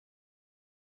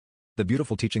The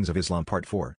Beautiful Teachings of Islam Part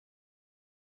 4.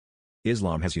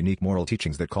 Islam has unique moral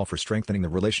teachings that call for strengthening the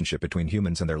relationship between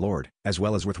humans and their Lord, as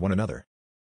well as with one another.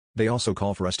 They also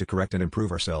call for us to correct and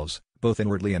improve ourselves, both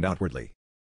inwardly and outwardly.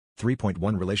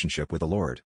 3.1 Relationship with the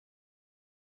Lord.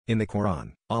 In the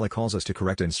Qur'an, Allah calls us to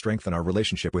correct and strengthen our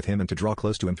relationship with Him and to draw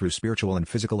close to Him through spiritual and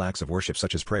physical acts of worship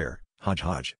such as prayer,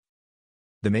 Hajj.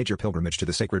 The major pilgrimage to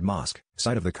the sacred mosque,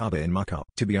 site of the Kaaba in Makkah,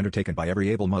 to be undertaken by every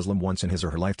able Muslim once in his or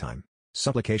her lifetime.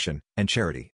 Supplication, and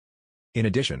charity. In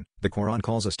addition, the Qur'an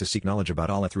calls us to seek knowledge about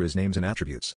Allah through His names and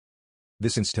attributes.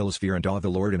 This instills fear and awe of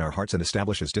the Lord in our hearts and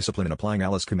establishes discipline in applying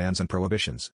Allah's commands and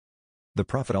prohibitions. The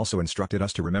Prophet also instructed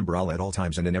us to remember Allah at all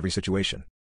times and in every situation.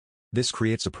 This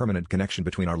creates a permanent connection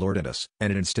between our Lord and us,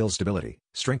 and it instills stability,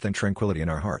 strength and tranquility in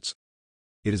our hearts.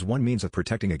 It is one means of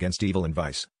protecting against evil and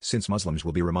vice, since Muslims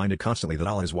will be reminded constantly that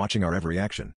Allah is watching our every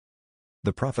action.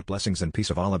 The Prophet, blessings and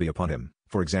peace of Allah be upon him,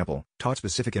 for example, taught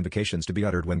specific invocations to be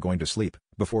uttered when going to sleep,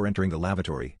 before entering the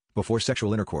lavatory, before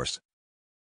sexual intercourse,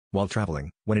 while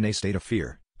traveling, when in a state of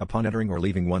fear, upon entering or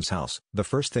leaving one's house, the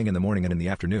first thing in the morning and in the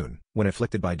afternoon, when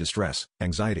afflicted by distress,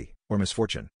 anxiety, or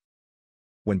misfortune,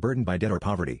 when burdened by debt or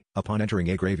poverty, upon entering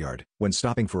a graveyard, when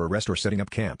stopping for a rest or setting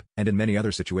up camp, and in many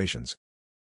other situations.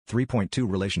 3.2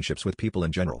 Relationships with people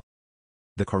in general.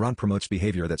 The Qur'an promotes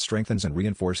behavior that strengthens and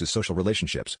reinforces social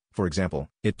relationships. For example,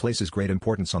 it places great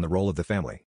importance on the role of the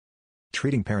family.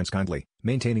 Treating parents kindly,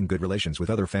 maintaining good relations with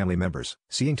other family members,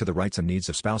 seeing to the rights and needs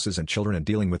of spouses and children and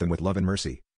dealing with them with love and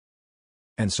mercy,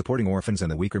 and supporting orphans and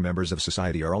the weaker members of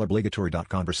society are all obligatory.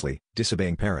 Conversely,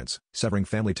 disobeying parents, severing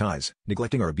family ties,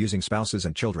 neglecting or abusing spouses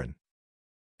and children,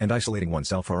 and isolating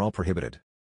oneself are all prohibited.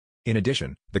 In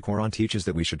addition, the Qur'an teaches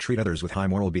that we should treat others with high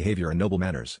moral behavior and noble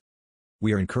manners.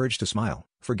 We are encouraged to smile,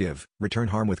 forgive, return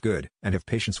harm with good, and have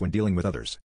patience when dealing with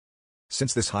others.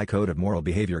 Since this high code of moral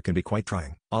behavior can be quite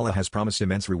trying, Allah has promised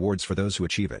immense rewards for those who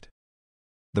achieve it.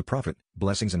 The Prophet,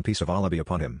 blessings and peace of Allah be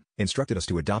upon him, instructed us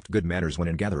to adopt good manners when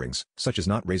in gatherings, such as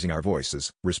not raising our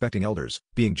voices, respecting elders,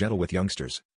 being gentle with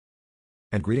youngsters,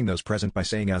 and greeting those present by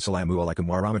saying Assalamu alaikum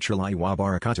wa rahmatullahi wa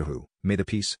barakatuhu, may the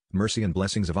peace, mercy and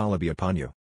blessings of Allah be upon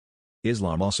you.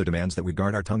 Islam also demands that we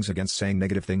guard our tongues against saying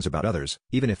negative things about others,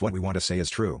 even if what we want to say is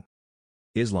true.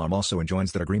 Islam also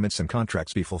enjoins that agreements and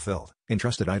contracts be fulfilled,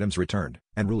 entrusted items returned,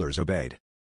 and rulers obeyed.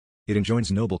 It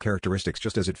enjoins noble characteristics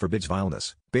just as it forbids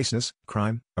vileness, baseness,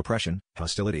 crime, oppression,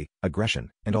 hostility,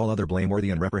 aggression, and all other blameworthy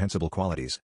and reprehensible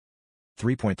qualities.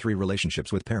 3.3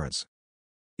 Relationships with parents.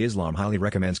 Islam highly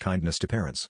recommends kindness to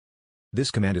parents.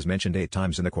 This command is mentioned 8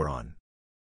 times in the Qur'an.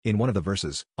 In one of the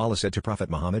verses, Allah said to Prophet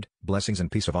Muhammad, blessings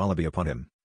and peace of Allah be upon him,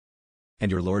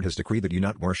 and your Lord has decreed that you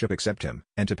not worship except Him,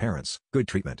 and to parents, good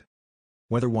treatment.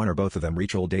 Whether one or both of them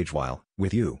reach old age while,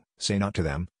 with you, say not to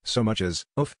them, so much as,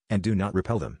 Uff, and do not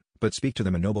repel them, but speak to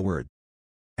them a noble word.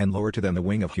 And lower to them the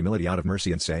wing of humility out of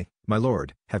mercy and say, My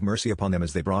Lord, have mercy upon them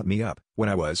as they brought me up, when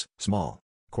I was small.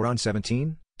 Quran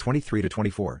 17,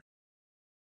 23-24.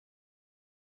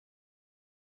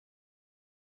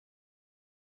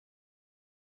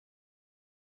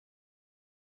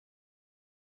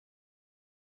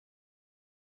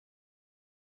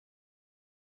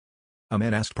 A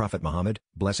man asked Prophet Muhammad,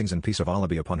 blessings and peace of Allah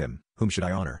be upon him, whom should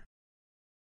I honor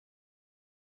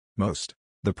most?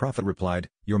 The Prophet replied,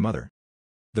 your mother.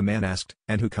 The man asked,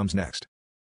 and who comes next?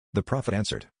 The Prophet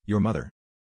answered, your mother.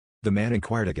 The man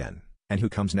inquired again, and who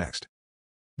comes next?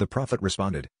 The Prophet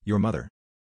responded, your mother.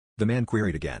 The man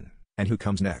queried again, and who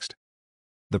comes next?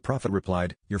 The Prophet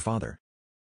replied, your father.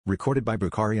 Recorded by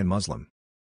Bukhari and Muslim.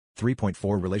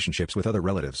 3.4 Relationships with other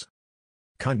relatives.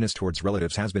 Kindness towards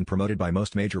relatives has been promoted by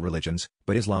most major religions,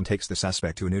 but Islam takes this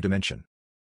aspect to a new dimension.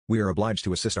 We are obliged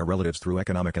to assist our relatives through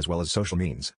economic as well as social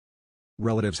means.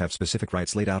 Relatives have specific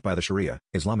rights laid out by the Sharia,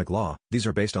 Islamic law. These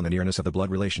are based on the nearness of the blood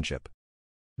relationship.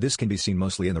 This can be seen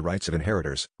mostly in the rights of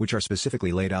inheritors, which are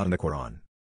specifically laid out in the Qur'an.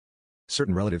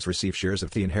 Certain relatives receive shares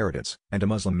of the inheritance, and a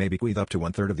Muslim may bequeath up to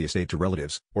 1/3 of the estate to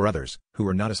relatives, or others, who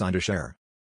are not assigned a share.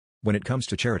 When it comes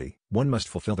to charity, one must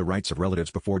fulfill the rights of relatives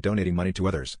before donating money to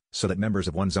others, so that members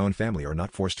of one's own family are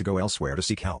not forced to go elsewhere to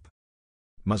seek help.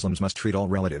 Muslims must treat all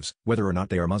relatives, whether or not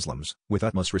they are Muslims, with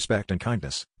utmost respect and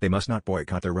kindness. They must not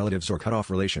boycott their relatives or cut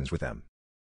off relations with them.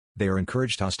 They are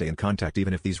encouraged to stay in contact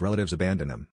even if these relatives abandon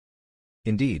them.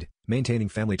 Indeed, maintaining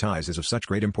family ties is of such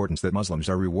great importance that Muslims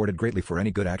are rewarded greatly for any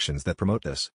good actions that promote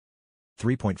this.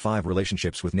 3.5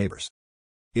 Relationships with neighbors.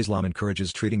 Islam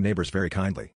encourages treating neighbors very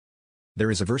kindly.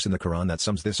 There is a verse in the Qur'an that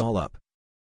sums this all up.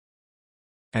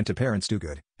 And to parents do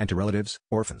good, and to relatives,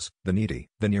 orphans, the needy,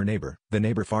 the near neighbor, the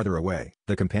neighbor farther away,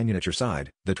 the companion at your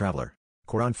side, the traveler.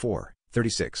 Quran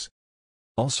 4:36.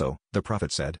 Also, the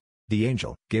Prophet said, The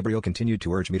angel, Gabriel, continued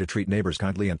to urge me to treat neighbors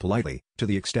kindly and politely, to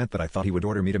the extent that I thought he would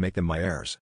order me to make them my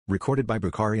heirs. Recorded by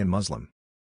Bukhari and Muslim.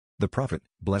 The Prophet,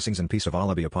 blessings and peace of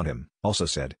Allah be upon him, also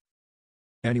said,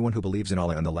 anyone who believes in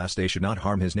Allah on the last day should not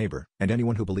harm his neighbor, and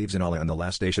anyone who believes in Allah on the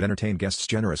last day should entertain guests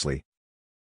generously,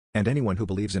 and anyone who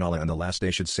believes in Allah on the last day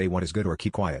should say what is good or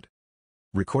keep quiet.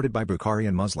 Recorded by Bukhari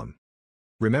and Muslim.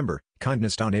 Remember,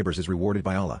 kindness to neighbors is rewarded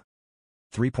by Allah.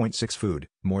 3.6 Food,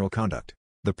 moral conduct.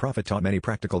 The Prophet taught many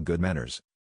practical good manners,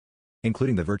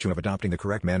 including the virtue of adopting the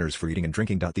correct manners for eating and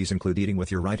drinking. These include eating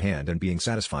with your right hand and being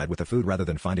satisfied with the food rather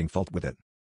than finding fault with it.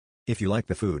 If you like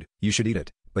the food, you should eat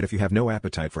it, but if you have no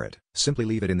appetite for it, simply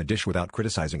leave it in the dish without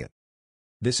criticizing it.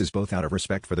 This is both out of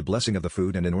respect for the blessing of the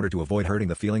food and in order to avoid hurting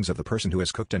the feelings of the person who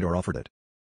has cooked and or offered it.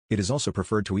 It is also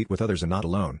preferred to eat with others and not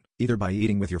alone, either by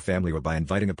eating with your family or by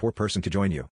inviting a poor person to join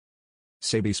you.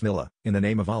 Say Bismillah, in the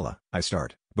name of Allah, I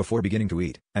start, before beginning to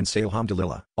eat, and say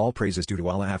Alhamdulillah, all praise is due to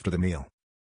Allah after the meal,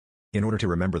 in order to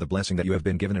remember the blessing that you have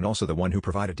been given and also the one who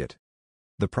provided it.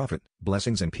 The Prophet,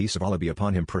 blessings and peace of Allah be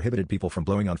upon him, prohibited people from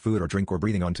blowing on food or drink or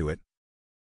breathing onto it,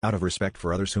 out of respect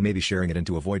for others who may be sharing it and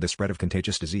to avoid the spread of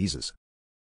contagious diseases.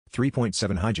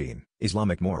 3.7 Hygiene,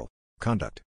 Islamic moral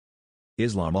conduct.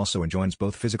 Islam also enjoins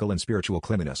both physical and spiritual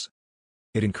cleanliness.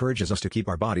 It encourages us to keep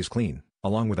our bodies clean,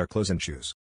 along with our clothes and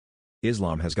shoes.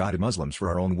 Islam has guided Muslims for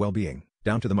our own well-being,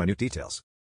 down to the minute details.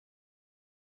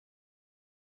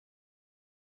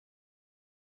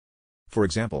 For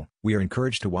example, we are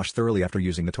encouraged to wash thoroughly after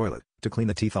using the toilet, to clean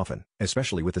the teeth often,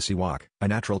 especially with the siwak, a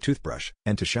natural toothbrush,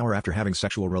 and to shower after having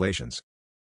sexual relations.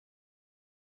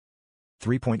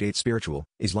 3.8 Spiritual,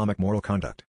 Islamic moral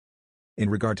conduct. In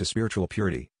regard to spiritual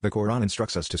purity, the Qur'an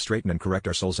instructs us to straighten and correct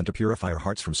our souls and to purify our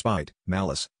hearts from spite,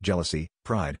 malice, jealousy,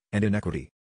 pride, and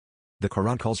inequity. The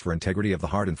Qur'an calls for integrity of the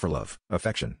heart and for love,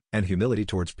 affection, and humility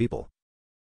towards people.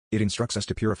 It instructs us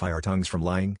to purify our tongues from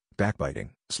lying,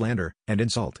 backbiting, slander, and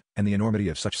insult, and the enormity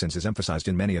of such sins is emphasized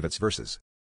in many of its verses.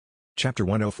 Chapter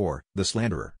 104, The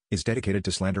Slanderer, is dedicated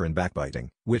to slander and backbiting,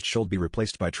 which should be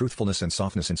replaced by truthfulness and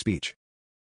softness in speech.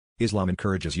 Islam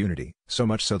encourages unity, so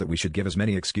much so that we should give as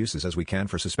many excuses as we can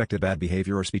for suspected bad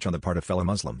behavior or speech on the part of fellow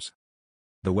Muslims.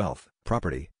 The wealth,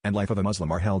 property, and life of a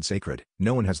Muslim are held sacred.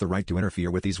 No one has the right to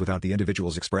interfere with these without the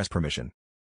individual's express permission.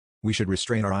 We should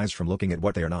restrain our eyes from looking at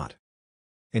what they are not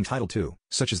entitled to,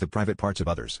 such as the private parts of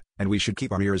others, and we should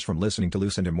keep our ears from listening to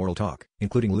loose and immoral talk,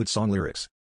 including lewd song lyrics.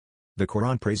 The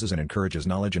Qur'an praises and encourages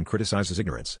knowledge and criticizes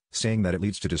ignorance, saying that it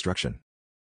leads to destruction.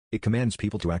 It commands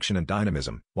people to action and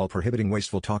dynamism, while prohibiting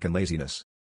wasteful talk and laziness.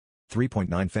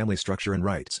 3.9 Family structure and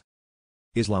rights.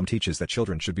 Islam teaches that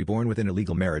children should be born within a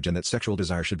legal marriage and that sexual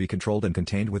desire should be controlled and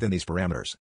contained within these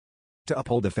parameters. To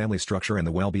uphold the family structure and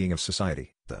the well-being of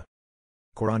society, the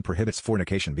Qur'an prohibits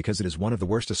fornication because it is one of the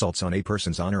worst assaults on a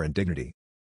person's honor and dignity.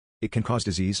 It can cause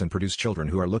disease and produce children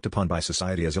who are looked upon by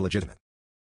society as illegitimate.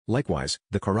 Likewise,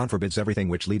 the Qur'an forbids everything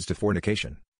which leads to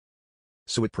fornication.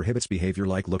 So it prohibits behavior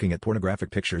like looking at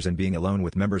pornographic pictures and being alone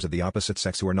with members of the opposite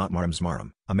sex who are not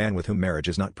mahram, a man with whom marriage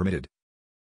is not permitted.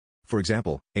 For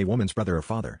example, a woman's brother or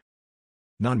father.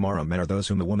 Non-mahram men are those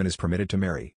whom a woman is permitted to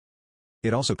marry.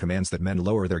 It also commands that men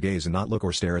lower their gaze and not look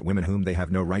or stare at women whom they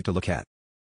have no right to look at.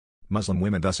 Muslim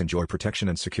women thus enjoy protection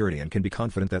and security and can be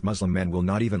confident that Muslim men will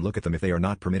not even look at them if they are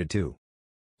not permitted to.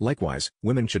 Likewise,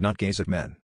 women should not gaze at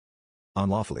men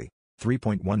unlawfully.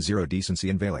 3.10 Decency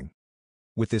and veiling.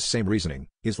 With this same reasoning,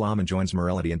 Islam enjoins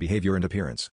morality in behavior and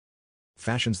appearance.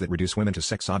 Fashions that reduce women to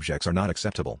sex objects are not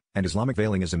acceptable, and Islamic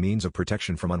veiling is a means of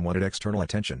protection from unwanted external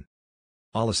attention.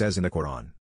 Allah says in the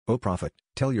Qur'an, O Prophet,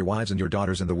 tell your wives and your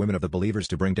daughters and the women of the believers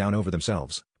to bring down over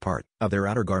themselves, part of their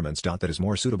outer garments. That is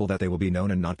more suitable that they will be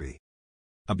known and not be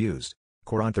abused.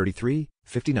 Qur'an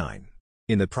 33:59.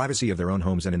 In the privacy of their own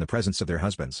homes and in the presence of their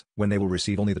husbands, when they will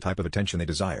receive only the type of attention they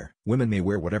desire, women may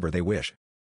wear whatever they wish.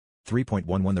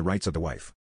 3.11 The rights of the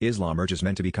wife. Islam urges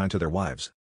men to be kind to their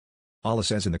wives. Allah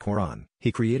says in the Qur'an,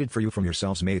 He created for you from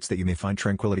yourselves mates that you may find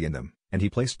tranquility in them, and He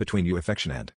placed between you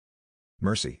affection and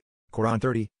mercy. Qur'an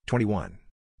 30:21.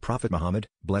 Prophet Muhammad,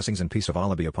 blessings and peace of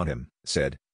Allah be upon him,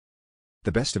 said,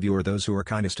 The best of you are those who are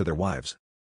kindest to their wives.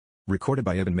 Recorded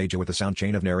by Ibn Majah with a sound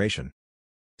chain of narration.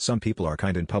 Some people are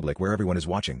kind in public where everyone is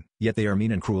watching, yet they are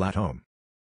mean and cruel at home.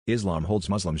 Islam holds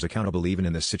Muslims accountable even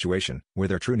in this situation, where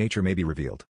their true nature may be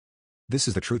revealed. This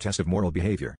is the true test of moral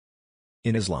behavior.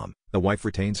 In Islam, the wife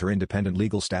retains her independent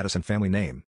legal status and family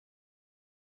name.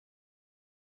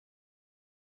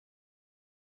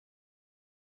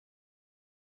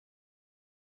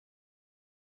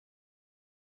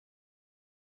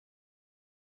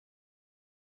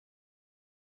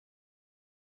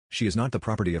 She is not the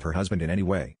property of her husband in any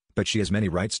way, but she has many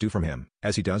rights due from him,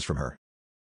 as he does from her.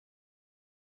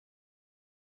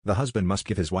 The husband must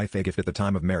give his wife a gift at the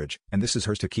time of marriage, and this is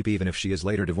hers to keep even if she is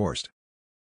later divorced.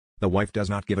 The wife does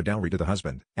not give a dowry to the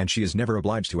husband, and she is never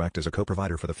obliged to act as a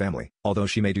co-provider for the family, although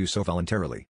she may do so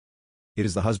voluntarily. It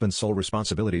is the husband's sole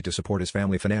responsibility to support his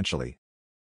family financially.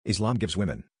 Islam gives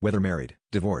women, whether married,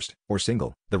 divorced, or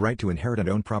single, the right to inherit and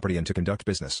own property and to conduct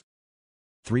business.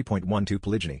 3.12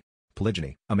 Polygyny.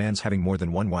 Polygyny, a man's having more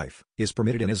than one wife, is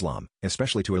permitted in Islam,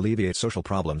 especially to alleviate social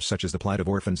problems such as the plight of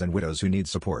orphans and widows who need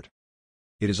support.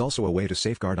 It is also a way to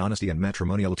safeguard honesty and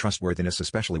matrimonial trustworthiness,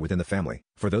 especially within the family,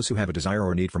 for those who have a desire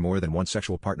or need for more than one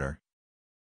sexual partner.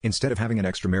 Instead of having an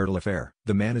extramarital affair,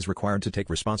 the man is required to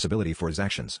take responsibility for his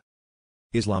actions.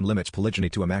 Islam limits polygyny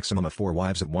to a maximum of 4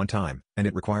 wives at one time, and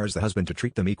it requires the husband to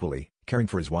treat them equally, caring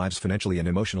for his wives financially and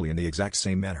emotionally in the exact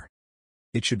same manner.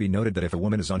 It should be noted that if a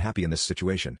woman is unhappy in this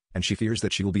situation, and she fears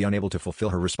that she will be unable to fulfill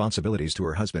her responsibilities to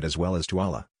her husband as well as to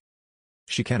Allah,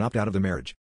 she can opt out of the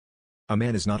marriage. A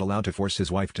man is not allowed to force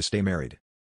his wife to stay married.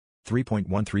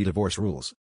 3.13 Divorce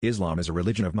Rules. Islam is a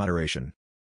religion of moderation.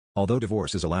 Although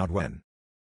divorce is allowed when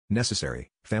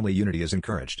necessary, family unity is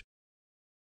encouraged.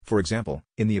 For example,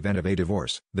 in the event of a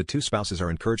divorce, the two spouses are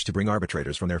encouraged to bring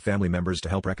arbitrators from their family members to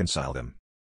help reconcile them.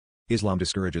 Islam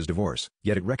discourages divorce,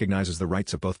 yet it recognizes the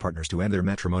rights of both partners to end their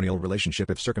matrimonial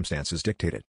relationship if circumstances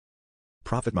dictate it.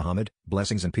 Prophet Muhammad,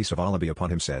 blessings and peace of Allah be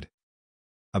upon him, said,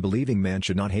 "A believing man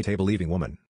should not hate a believing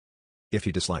woman. If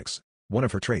he dislikes one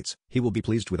of her traits, he will be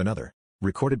pleased with another."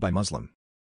 Recorded by Muslim.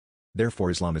 Therefore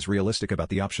Islam is realistic about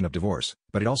the option of divorce,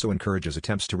 but it also encourages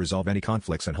attempts to resolve any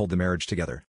conflicts and hold the marriage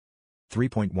together.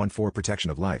 3.14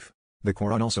 Protection of life. The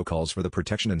Qur'an also calls for the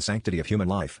protection and sanctity of human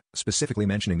life, specifically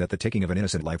mentioning that the taking of an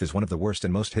innocent life is one of the worst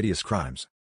and most hideous crimes.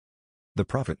 The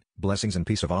Prophet, blessings and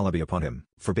peace of Allah be upon him,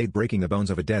 forbade breaking the bones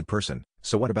of a dead person,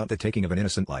 so what about the taking of an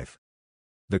innocent life?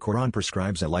 The Qur'an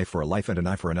prescribes a life for a life and an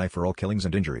eye for an eye for all killings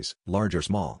and injuries, large or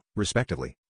small,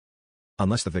 respectively,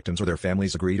 unless the victims or their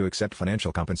families agree to accept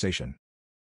financial compensation.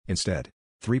 Instead,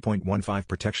 3.15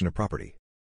 Protection of property.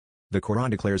 The Qur'an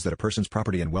declares that a person's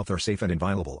property and wealth are safe and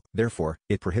inviolable, therefore,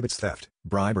 it prohibits theft,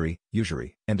 bribery,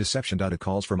 usury, and deception. It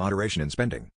calls for moderation in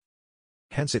spending.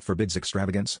 Hence it forbids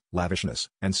extravagance, lavishness,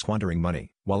 and squandering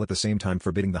money, while at the same time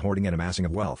forbidding the hoarding and amassing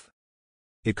of wealth.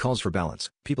 It calls for balance.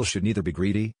 People should neither be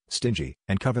greedy, stingy,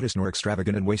 and covetous nor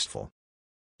extravagant and wasteful.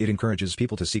 It encourages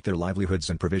people to seek their livelihoods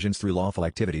and provisions through lawful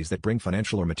activities that bring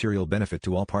financial or material benefit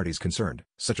to all parties concerned,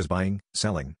 such as buying,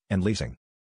 selling, and leasing.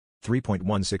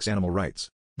 3.16 Animal rights.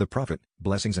 The Prophet,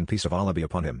 blessings and peace of Allah be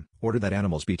upon him, ordered that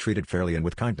animals be treated fairly and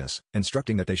with kindness,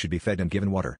 instructing that they should be fed and given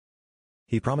water.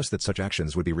 He promised that such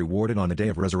actions would be rewarded on the day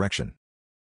of resurrection.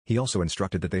 He also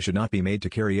instructed that they should not be made to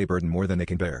carry a burden more than they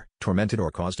can bear, tormented or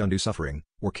caused undue suffering,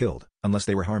 or killed, unless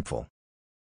they were harmful.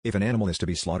 If an animal is to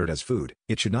be slaughtered as food,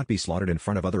 it should not be slaughtered in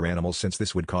front of other animals since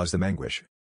this would cause them anguish.